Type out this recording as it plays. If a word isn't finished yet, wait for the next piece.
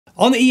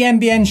On the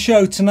EMBN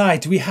show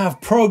tonight, we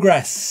have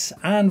progress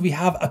and we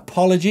have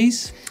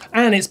apologies.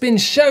 And it's been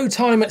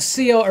showtime at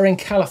Sea Otter in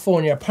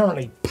California,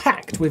 apparently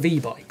packed with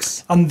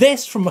e-bikes. And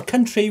this from a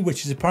country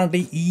which is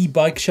apparently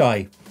e-bike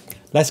shy.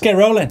 Let's get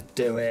rolling.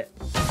 Do it.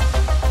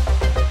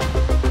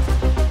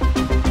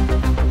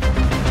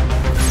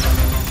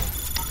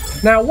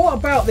 Now, what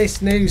about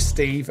this news,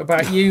 Steve,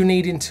 about you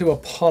needing to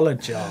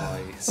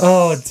apologise?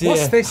 Oh dear.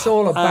 What's this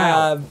all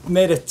about?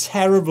 Made a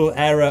terrible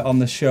error on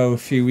the show a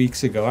few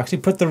weeks ago. Actually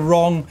put the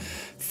wrong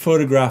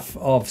photograph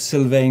of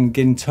Sylvain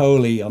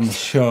Gintoli on the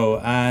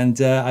show, and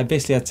I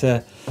basically had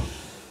to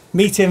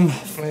meet him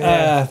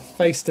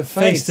face to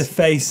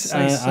face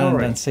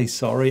and say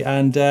sorry.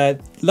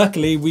 And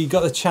luckily we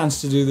got the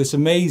chance to do this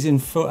amazing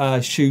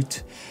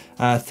shoot,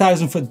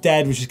 1,000 Foot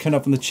Dead, which is coming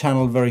up on the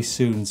channel very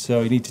soon,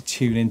 so you need to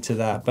tune into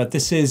that. But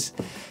this is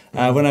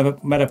when I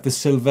met up with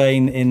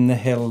Sylvain in the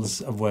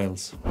hills of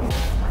Wales.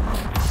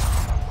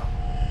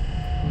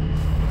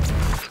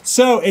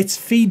 So it's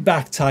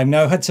feedback time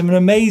now. I had some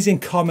amazing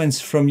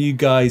comments from you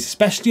guys,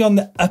 especially on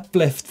the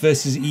uplift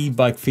versus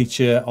e-bike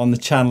feature on the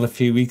channel a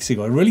few weeks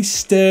ago. It really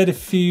stirred a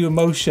few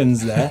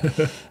emotions there.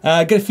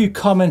 Got a few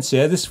comments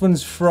here. This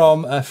one's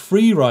from a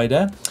free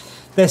rider.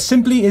 There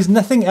simply is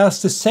nothing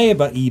else to say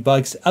about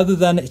e-bikes other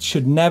than it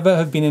should never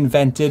have been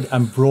invented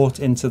and brought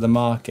into the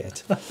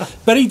market.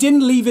 But he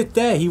didn't leave it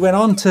there. He went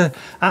on to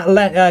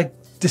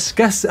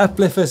discuss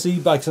uplift versus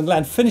e-bikes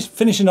and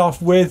finishing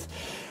off with,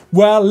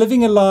 well,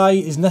 living a lie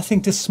is nothing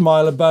to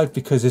smile about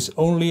because it's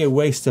only a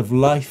waste of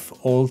life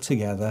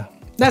altogether.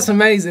 That's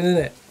amazing,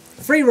 isn't it?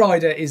 Free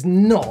Rider is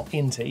not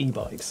into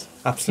e-bikes.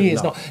 Absolutely He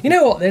is not. You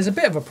know what? There's a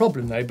bit of a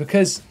problem though,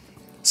 because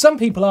some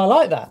people are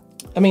like that.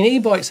 I mean,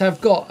 e-bikes have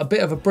got a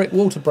bit of a brick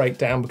wall to break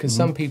down because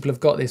some people have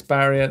got this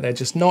barrier. They're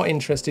just not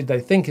interested. They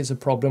think it's a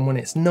problem when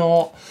it's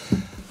not.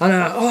 And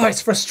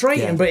it's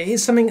frustrating, but it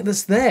is something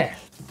that's there.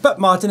 But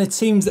Martin, it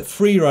seems that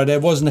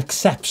Freerider was an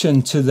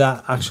exception to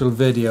that actual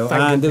video,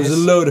 and there was a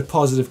load of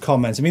positive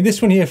comments. I mean,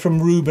 this one here from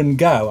Ruben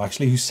Gao,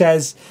 actually, who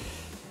says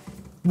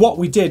what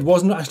we did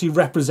wasn't actually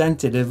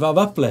representative of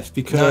uplift,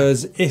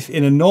 because if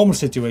in a normal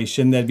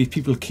situation there'd be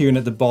people queuing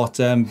at the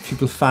bottom,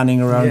 people fanning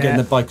around, getting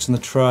the bikes on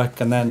the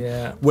truck, and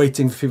then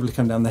waiting for people to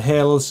come down the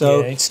hill.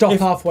 So you'd stop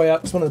halfway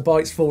up because one of the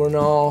bikes falling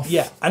off.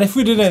 Yeah, and if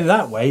we did it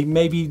that way,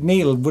 maybe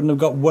Neil wouldn't have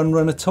got one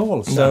run at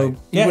all. So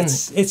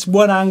it's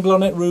one angle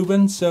on it,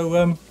 Ruben.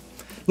 So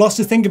lots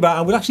to think about,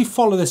 and we'll actually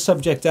follow this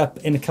subject up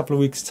in a couple of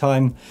weeks'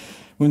 time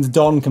when the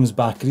Don comes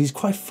back, and he's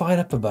quite fired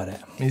up about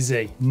it. Is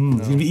he? He's going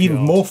to be even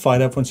more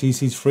fired up once he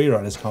sees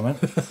Freerider's comment.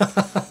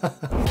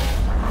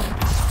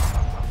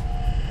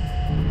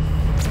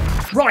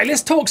 Right,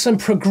 let's talk some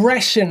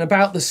progression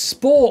about the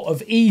sport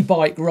of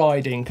e-bike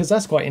riding, because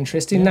that's quite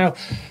interesting. Now,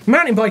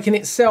 mountain biking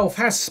itself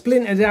has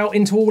splintered out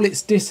into all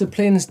its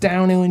disciplines: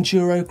 downhill,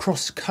 enduro,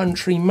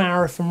 cross-country,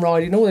 marathon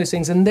riding, all those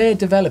things, and they're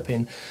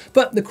developing.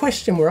 But the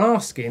question we're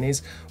asking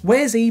is,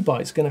 where's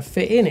e-bikes going to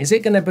fit in? Is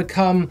it going to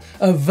become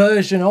a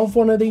version of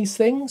one of these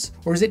things,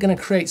 or is it going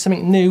to create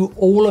something new,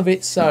 all of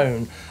its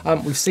own?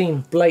 We've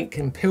seen Blake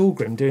and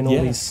Pilgrim doing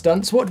all these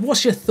stunts.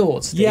 What's your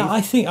thoughts, Steve? Yeah, I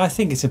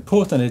think it's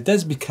important. It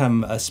does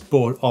become a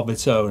sport of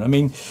its own. I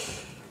mean,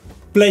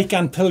 Blake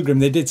and Pilgrim,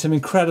 they did some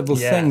incredible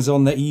things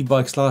on their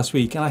e-bikes last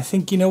week, and I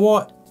think, you know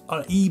what,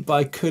 an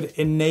e-bike could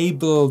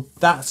enable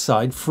that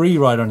side, free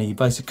ride on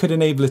e-bikes, it could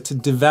enable it to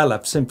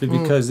develop simply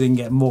because they can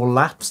get more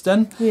laps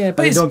done. Yeah,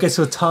 but they don't get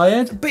so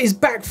tired. But is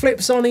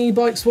backflips on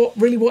e-bikes what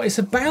it's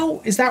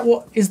about? Is that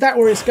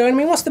where it's going? I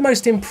mean, what's the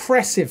most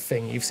impressive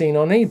thing you've seen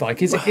on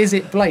e-bike? Is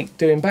it Blake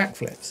doing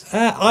backflips?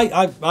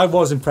 I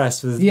was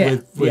impressed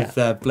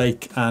with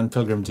Blake and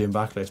Pilgrim doing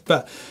backflips,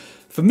 but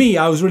for me,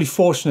 I was really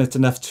fortunate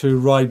enough to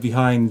ride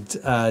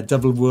behind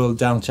double world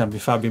down champion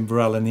Fabian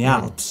Burrell in the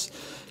Alps,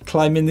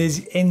 climbing these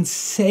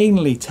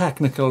insanely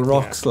technical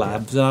rock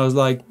slabs, and I was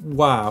like,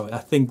 wow, I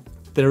think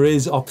there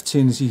is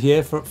opportunity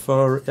here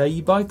for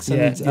e-bikes.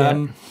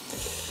 And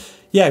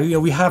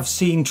we have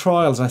seen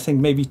trials. I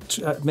think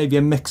maybe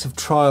a mix of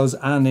trials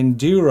and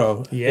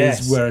enduro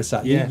is where it's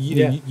at.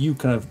 You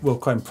kind of were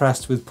quite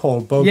impressed with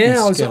Paul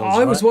Bolton's skills,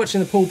 I was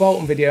watching the Paul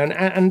Bolton video,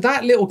 and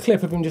that little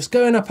clip of him just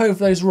going up over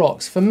those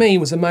rocks, for me,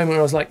 was a moment where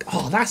I was like,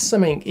 oh, that's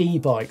something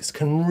e-bikes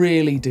can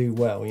really do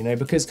well, you know,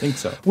 because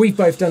we've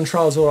both done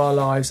trials all our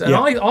lives, and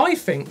I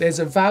think there's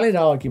a valid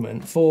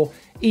argument for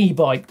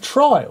e-bike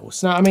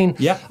trials. Now, I mean,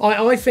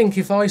 I think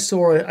if I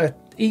saw a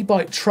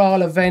e-bike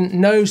trial event,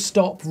 no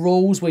stop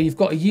rules, where you've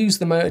got to use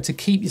the motor to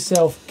keep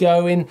yourself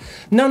going,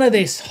 none of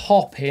this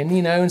hopping,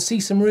 you know, and see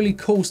some really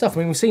cool stuff. I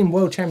mean, we've seen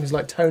world champions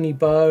like Tony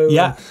Bow,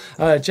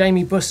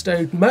 Jamie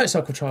Bustow,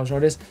 motorcycle trials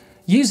riders.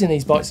 using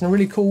these bikes in a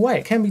really cool way.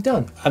 It can be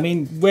done. I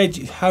mean,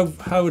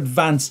 how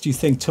advanced do you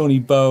think Tony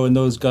Bow and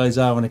those guys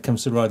are when it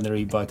comes to riding their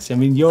e-bikes? I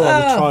mean, you're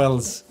on the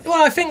trials.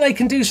 Well, I think they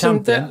can do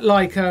some champion.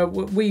 like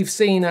we've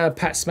seen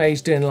Pat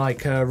Smage doing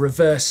like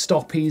reverse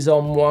stoppies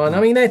on one.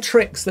 I mean, they're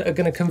tricks that are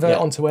going to convert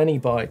onto any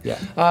bike. Yeah.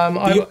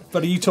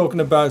 But are you talking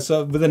about,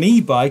 so with an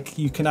e-bike,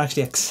 you can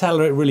actually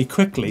accelerate really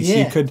quickly. So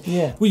you could,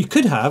 what you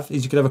could have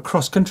is you could have a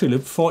cross-country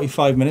loop,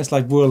 45 minutes,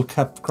 like World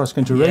Cup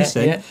cross-country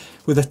racing,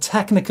 with a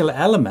technical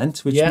element,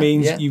 which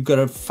means you've got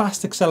a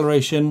fast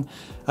acceleration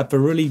up a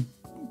really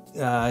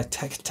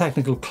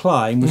technical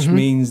climb, which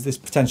means there's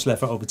potential there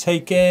for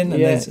overtaking,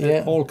 and there's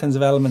all kinds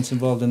of elements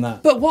involved in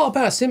that. But what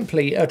about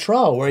simply a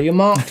trial where you're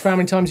marked for how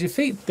many times your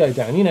feet go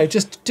down? You know,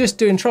 just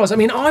doing trials. I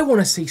mean, I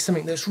want to see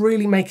something that's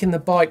really making the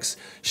bikes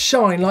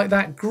shine, like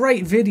that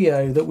great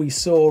video that we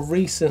saw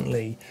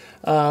recently.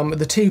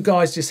 The two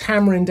guys just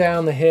hammering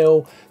down the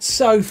hill,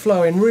 so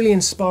flowing, really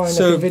inspiring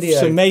looking video.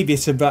 So maybe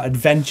it's about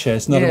adventure,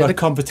 it's not about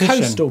competition.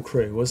 Coastal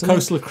Crew, wasn't it?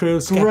 Coastal Crew,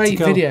 great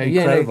video,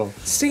 incredible. You know,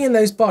 seeing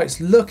those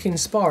bikes look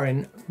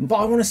inspiring, but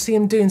I want to see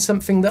them doing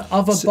something that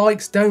other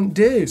bikes don't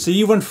do. So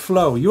you want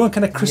flow, you want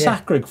kind of Chris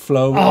Ackrig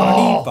flow on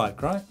an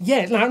e-bike, right?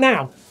 Yeah,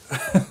 now.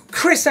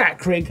 Chris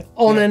Ackrig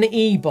on an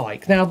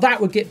e-bike. Now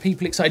that would get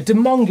people excited. Do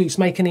Mongoose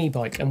make an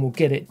e-bike and we'll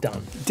get it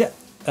done?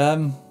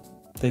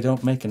 They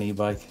don't make an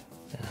e-bike.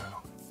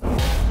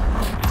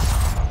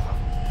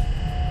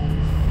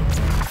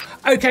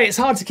 Okay, it's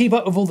hard to keep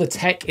up with all the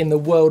tech in the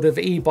world of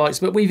e-bikes,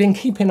 but we've been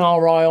keeping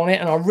our eye on it,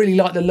 and I really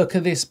like the look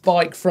of this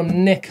bike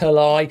from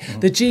Nikolai.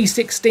 The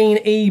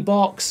G16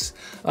 e-box.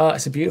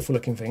 It's a beautiful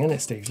looking thing, isn't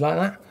it, Steve? You like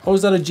that? Or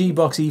is that a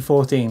G-Box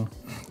E14?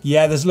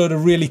 Yeah, there's a load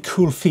of really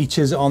cool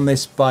features on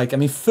this bike. I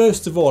mean,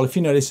 first of all, if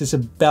you notice, it's a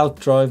belt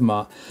drive,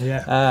 Mark.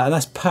 Yeah. And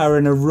that's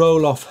powering a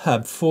roll-off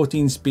hub,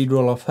 14-speed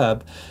roll-off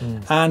hub,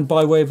 and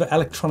by way of an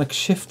electronic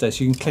shifter,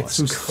 so you can click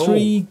through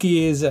 3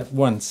 gears at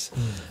once.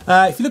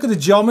 If you look at the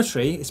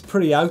geometry, it's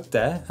pretty out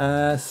there.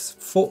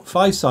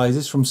 5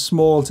 sizes from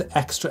small to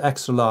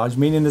extra large,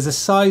 meaning there's a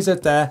size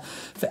out there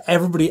for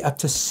everybody up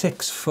to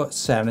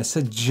 6'7". It's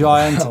a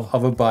giant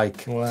of a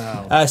bike.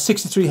 Wow.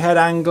 63 head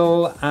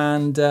angle,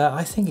 and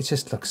I think it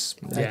just looks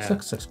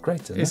great,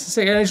 doesn't it?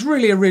 It's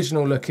really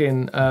original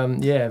looking,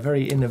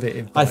 very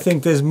innovative bike. I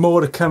think there's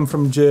more to come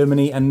from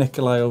Germany and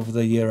Nikolai over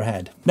the year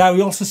ahead. Now,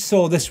 we also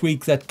saw this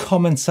week that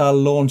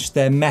Commencal launched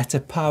their Meta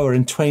Power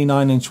in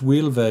 29-inch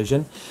wheel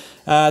version.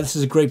 This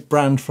is a great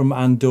brand from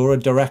Andorra,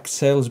 direct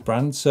sales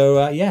brand. So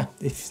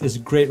there's a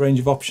great range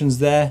of options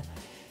there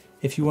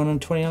if you want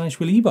a 29-inch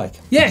wheel e-bike.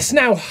 Yes,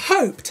 now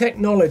Hope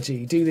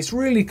Technology do this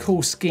really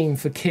cool scheme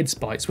for kids'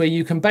 bikes where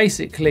you can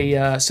basically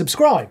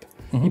subscribe.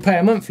 You pay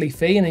a monthly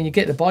fee and then you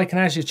get the bike,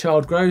 and as your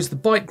child grows, the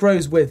bike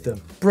grows with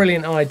them.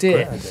 Brilliant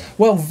idea. Great idea.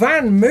 Well,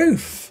 Van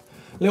Moof,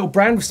 little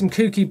brand with some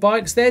kooky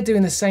bikes, they're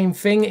doing the same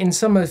thing in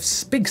some of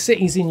big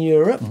cities in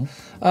Europe.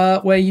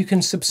 Where you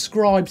can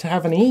subscribe to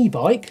have an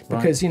e-bike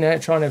because, you know,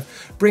 trying to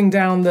bring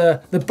down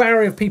the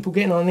barrier of people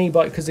getting on an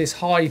e-bike because there's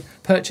high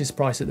purchase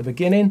price at the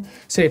beginning.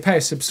 So you pay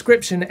a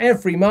subscription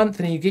every month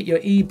and you get your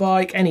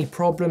e-bike. Any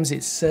problems,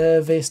 it's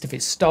serviced. If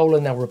it's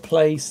stolen, they'll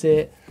replace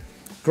it.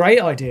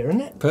 Great idea,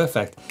 isn't it?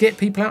 Perfect. Get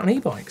people out on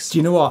e-bikes. Do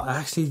you know what?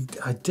 Actually,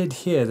 I did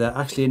hear that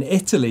actually in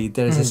Italy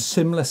there is a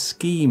similar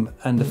scheme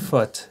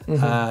underfoot.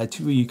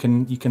 You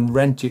can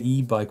rent your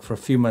e-bike for a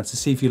few months to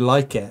see if you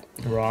like it.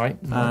 Right.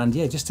 And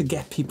just to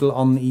get people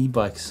on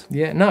e-bikes.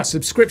 Yeah, no,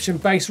 subscription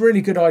based,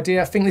 really good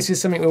idea. I think this is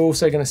something we're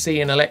also going to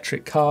see in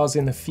electric cars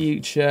in the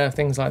future,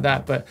 things like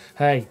that. But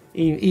hey,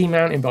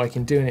 e-mountain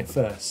biking, doing it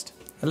first.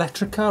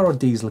 Electric car or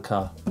diesel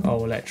car?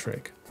 Oh,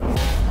 electric.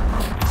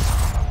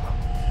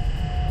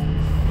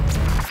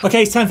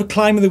 Okay, it's time for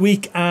Climb of the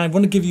Week, and I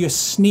want to give you a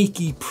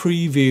sneaky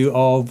preview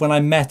of when I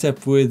met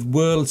up with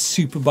World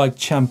Superbike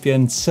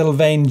champion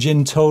Sylvain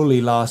Gintoli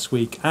last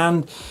week.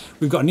 And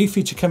we've got a new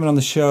feature coming on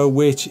the show,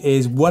 which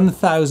is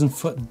 1,000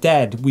 foot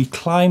dead. We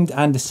climbed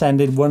and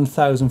descended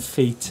 1,000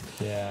 feet.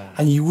 Yeah.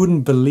 And you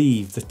wouldn't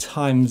believe the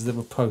times that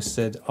were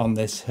posted on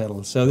this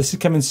hill. So this is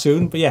coming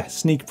soon, but yeah,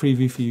 sneak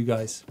preview for you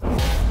guys.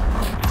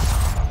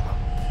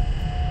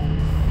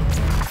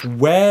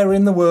 Where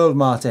in the world,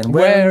 Martin?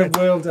 Where in the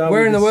world are we?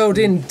 Where in the world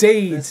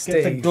indeed, Let's Steve.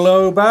 get the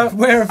globe out.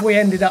 Where have we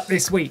ended up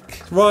this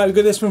week? Right, we've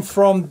got this one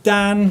from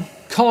Dan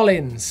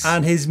Collins.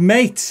 and his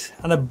mate,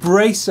 and a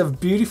brace of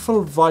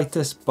beautiful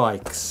Vitus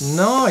bikes.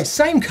 Nice.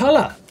 Same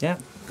colour. Yeah.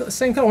 Got the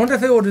same colour. I wonder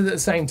if they ordered it at the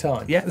same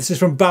time. Yeah, this is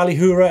from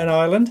Ballyhura in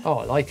Ireland. Oh,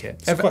 I like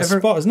it. It's quite a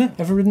spot, isn't it?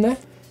 Ever ridden there?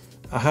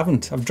 I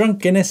haven't. I've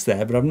drunk Guinness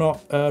there, but I've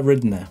not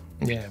ridden there.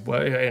 Yeah,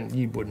 well,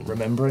 you wouldn't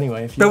remember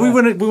anyway if you. But we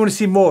want to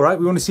see more, right?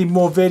 We want to see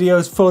more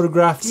videos,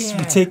 photographs. Yeah.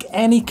 We take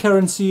any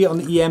currency on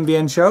the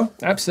EMBN show.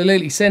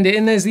 Absolutely, send it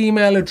in. There's the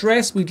email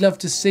address. We'd love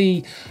to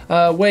see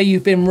where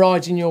you've been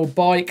riding your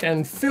bike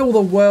and fill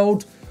the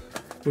world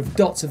with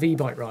dots of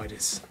e-bike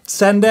riders.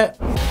 Send it.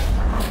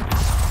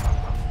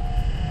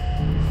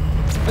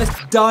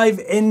 Let's dive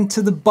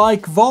into the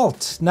bike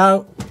vault.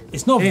 Now,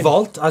 it's not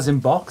vault as in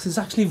box, it's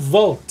actually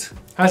vault.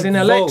 As in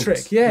electric,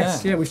 volt.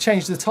 yes. Yeah, we've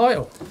changed the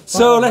title.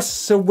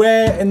 So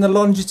where in the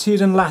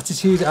longitude and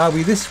latitude are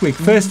we this week?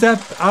 First up,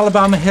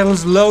 Alabama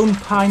Hills, Lone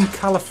Pine,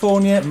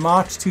 California,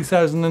 March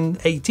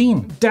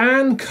 2018.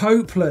 Dan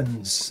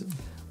Copeland's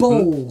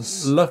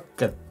Bulls.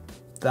 Look at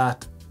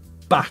that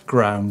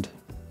background.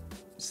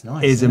 It's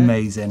nice. Is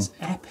amazing. It's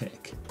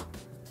epic.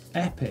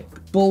 Epic.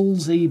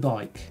 Bulls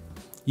e-bike.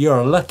 You're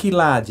a lucky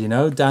lad, you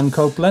know, Dan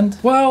Copeland.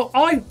 Well,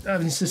 I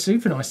mean, it's a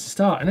super nice to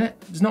start, isn't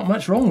it? There's not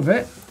much wrong with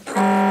it.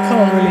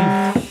 Can't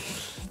really.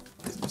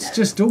 It's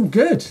just all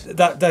good.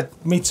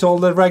 That meets all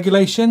the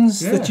regulations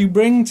that you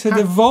bring to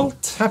the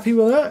vault. Happy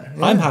with that?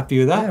 Yeah. I'm happy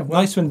with that. Yeah,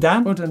 well, nice one,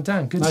 Dan. Well done,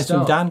 Dan. Good nice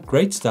start. Nice one, Dan.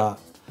 Great start.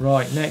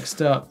 Right,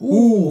 next up.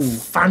 Ooh,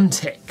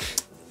 Fantic.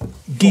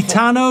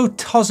 Gaetano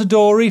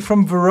Tosadori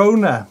from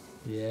Verona.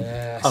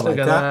 Yes, I like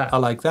that. I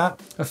like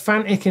that. A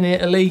Fantic in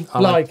Italy. I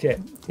like it.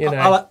 You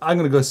know. I'm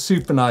going to go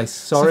super nice.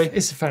 Sorry.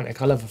 It's a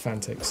Fantic. I love a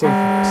Fantic. Super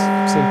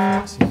nice. Super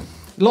nice. Yeah.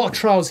 A lot of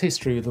trials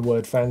history with the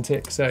word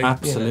Fantic. So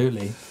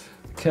absolutely. You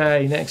know.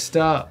 Okay, next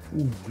up.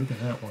 Ooh, look at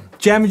that one.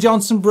 Gemma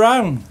Johnson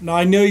Brown. Now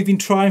I know you've been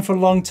trying for a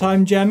long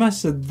time, Gemma.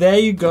 So there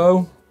you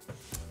go.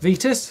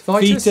 Vitus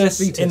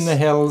in the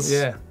hills.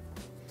 Yeah.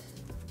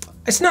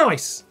 It's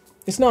nice.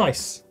 It's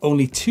nice.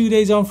 Only 2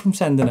 days on from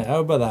sending it. How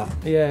about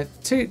that? Yeah,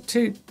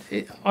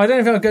 I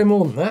don't know if I'd go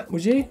more than that,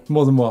 would you?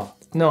 More than what?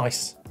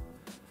 Nice.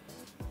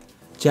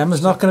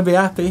 Gemma's not going to be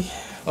happy.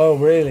 Oh,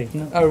 really?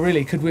 No. Oh,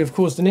 really? Could we have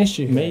caused an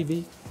issue?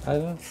 Maybe. I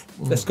don't know.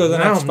 Let's go to the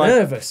next bike. I'm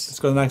nervous. Let's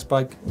go to the next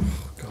bike.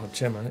 God,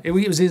 Gemma. It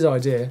was his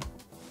idea.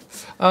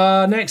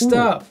 Next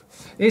up.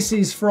 This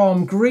is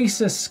from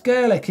Grisa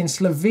Skerlik in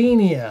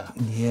Slovenia.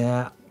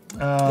 Yeah.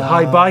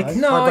 High bike,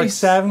 nice. High bike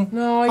 7.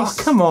 Nice.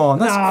 Oh, come on,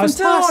 that's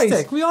fantastic.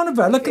 Nice. We're on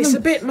about. Look at it's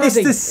a bit muddy.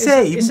 It's the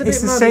same. It's the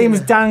same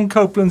as Dan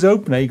Copeland's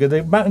opener. You got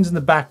the mountains in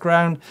the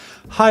background,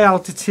 high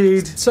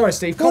altitude. Sorry,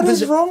 Steve. What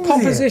is wrong with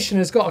composition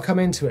has got to come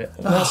into it.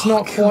 That's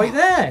not quite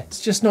there.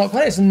 It's just not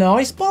quite. It's a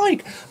nice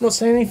bike. I'm not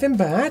saying anything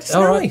bad. It's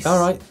nice. All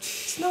right.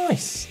 It's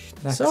nice.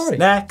 Next. Sorry.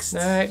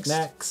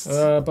 Next.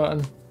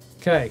 Button.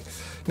 Okay.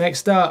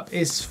 Next up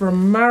is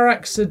from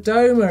Marek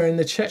Sodoma in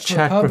the Czech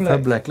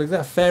Republic. Look at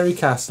that fairy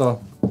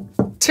castle.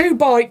 2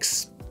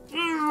 bikes.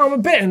 I'm a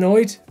bit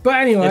annoyed, but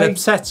anyway. It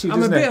upsets you,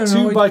 doesn't it?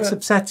 2 bikes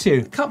upset you.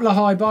 A couple of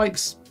high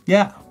bikes.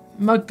 Yeah.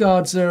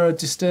 Mudguards are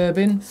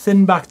disturbing.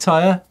 Thin back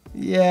tyre.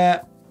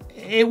 Yeah.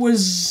 It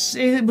was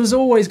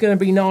always going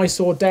to be nice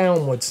or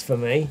downwards for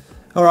me.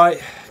 All right.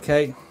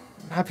 Okay.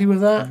 Happy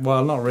with that?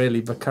 Well, not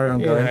really, but carry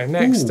on going.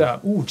 Next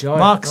up. Ooh, giant.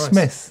 Mark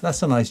Smith.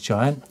 That's a nice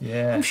giant.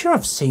 Yeah. I'm sure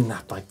I've seen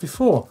that bike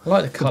before. I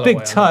like the colour. The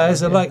big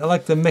tyres. I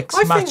like the mix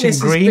matching green. I think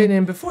this has been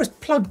in before. It's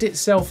plugged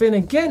itself in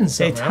again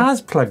somehow. It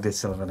has plugged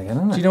itself in again,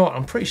 hasn't it? Do you know what?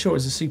 I'm pretty sure it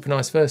was a super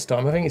nice first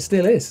time. I think it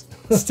still is.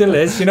 Still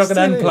is. You're not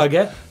going to unplug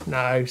it?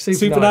 No.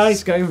 Super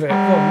nice. Go with it. Come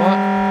on,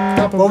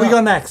 Mark. What we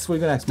got next?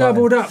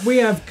 Doubled up. We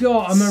have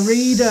got a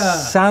Merida.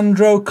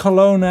 Sandro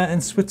Colonna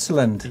in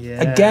Switzerland. Yeah.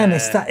 Again,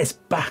 it's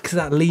back to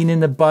that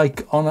leaning the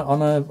bike on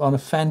a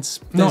fence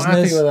business. Not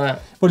happy with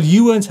that. Well,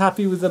 you weren't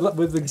happy with the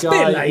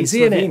guy. A bit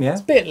lazy, in Slovenia. Isn't it?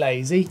 It's a bit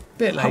lazy.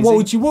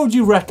 What would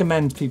you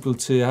recommend people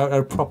to how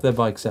to prop their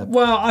bikes up?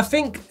 Well, I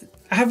think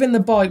having the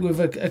bike with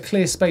a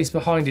clear space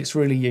behind it's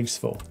really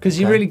useful because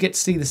you really get to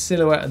see the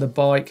silhouette of the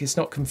bike. It's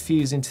not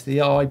confusing to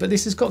the eye, but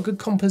this has got good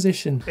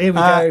composition. Here we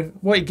go.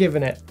 What are you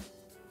giving it?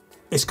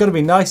 It's got to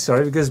be nice,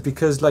 sorry,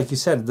 because like you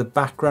said, the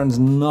background's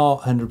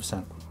not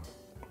 100%.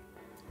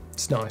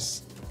 It's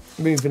nice.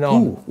 Moving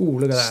on. Ooh,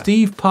 look at that.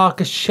 Steve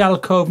Parker, Shell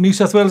Cove, New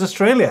South Wales,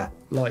 Australia.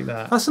 Like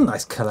that. That's a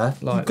nice colour.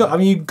 Like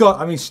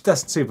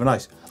that's super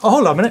nice. Oh,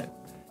 hold on a minute.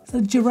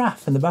 There's a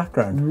giraffe in the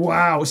background.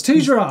 Wow, it's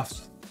 2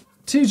 giraffes.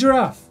 2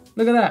 giraffe.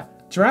 Look at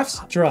that. Giraffes?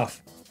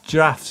 Giraffe.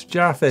 Giraffes.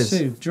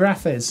 2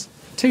 giraffes.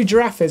 2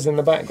 giraffes in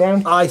the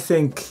background. I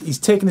think he's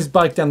taken his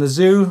bike down the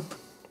zoo.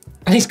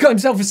 And he's got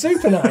himself a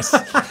super nice.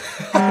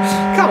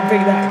 Can't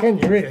beat that, can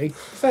you, really?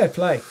 Fair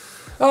play.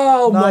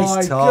 Oh nice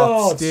my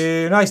God.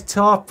 Dude. Nice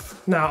top.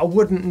 Now, I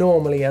wouldn't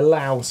normally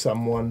allow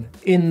someone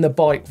in the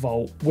bike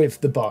vault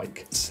with the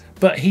bike,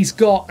 but he's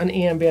got an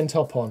EMBN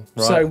top on.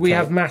 Right, so we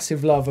have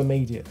massive love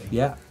immediately.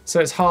 Yeah.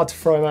 So it's hard to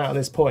throw him out at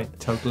this point.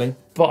 Totally.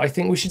 But I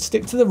think we should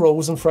stick to the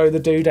rules and throw the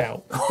dude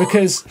out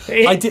because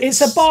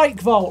it's a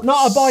bike vault,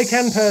 not a bike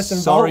and person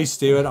vault. Sorry,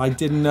 Stuart, I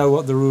didn't know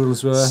what the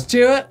rules were.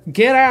 Stuart,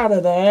 get out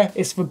of there.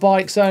 It's for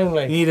bikes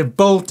only. You need to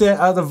bolt it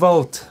out of the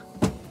vault.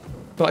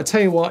 But I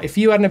tell you what, if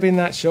you hadn't have been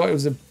that shot, it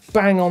was a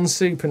bang on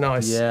super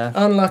nice. Yeah.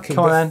 Unlucky.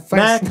 Come on then.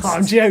 Next. No,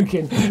 I'm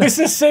joking. It's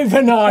a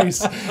super nice.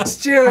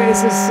 Stuart,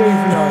 it's a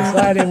super nice.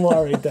 I had him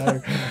worried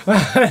though.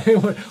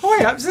 Oh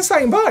yeah, it's the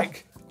same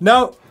bike.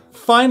 No.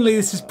 Finally,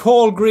 this is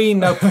Paul Green.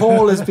 Now,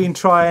 Paul has been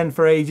trying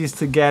for ages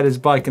to get his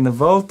bike in the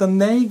vault, and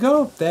there you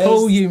go.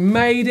 Paul, you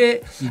made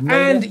it.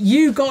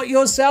 You got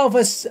yourself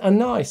a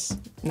nice.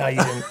 No,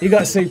 you didn't. You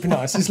got a super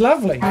nice. It's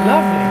lovely.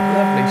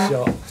 Lovely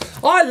shot.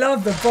 I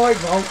love the bike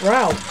vault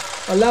route.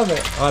 I love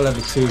it. I love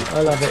it too.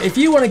 I love it. If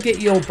you want to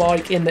get your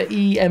bike in the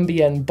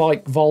EMBN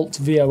Bike Vault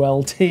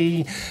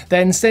VOLT,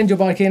 then send your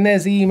bike in.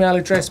 There's the email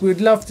address.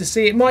 We'd love to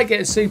see it. Might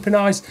get super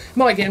nice,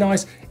 might get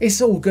nice.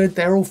 It's all good.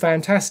 They're all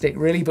fantastic,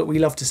 really, but we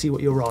love to see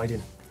what you're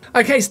riding.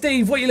 Okay,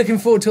 Steve, what are you looking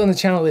forward to on the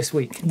channel this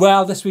week?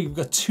 Well, this week we've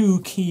got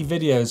 2 key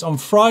videos. On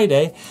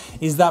Friday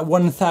is that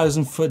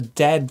 1,000 foot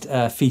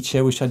dead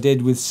feature, which I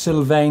did with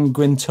Sylvain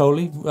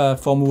Guintoli,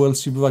 former World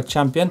Superbike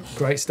champion.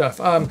 Great stuff.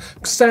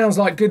 Sounds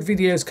like good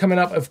videos coming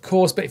up, of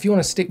course, but if you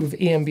want to stick with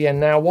EMBN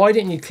now, why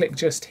didn't you click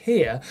just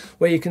here,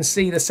 where you can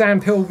see the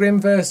Sam Pilgrim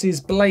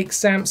versus Blake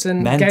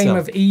Sampson game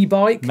of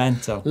e-bike.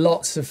 Mental.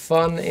 Lots of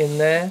fun in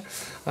there.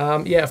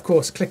 Yeah, of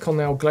course, click on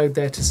the old globe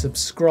there to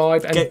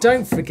subscribe. And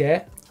don't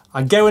forget...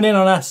 I'm going in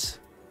on us,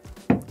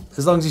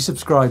 as long as you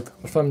subscribe.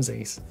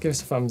 Thumbsies. Give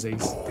us a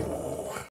thumbsies.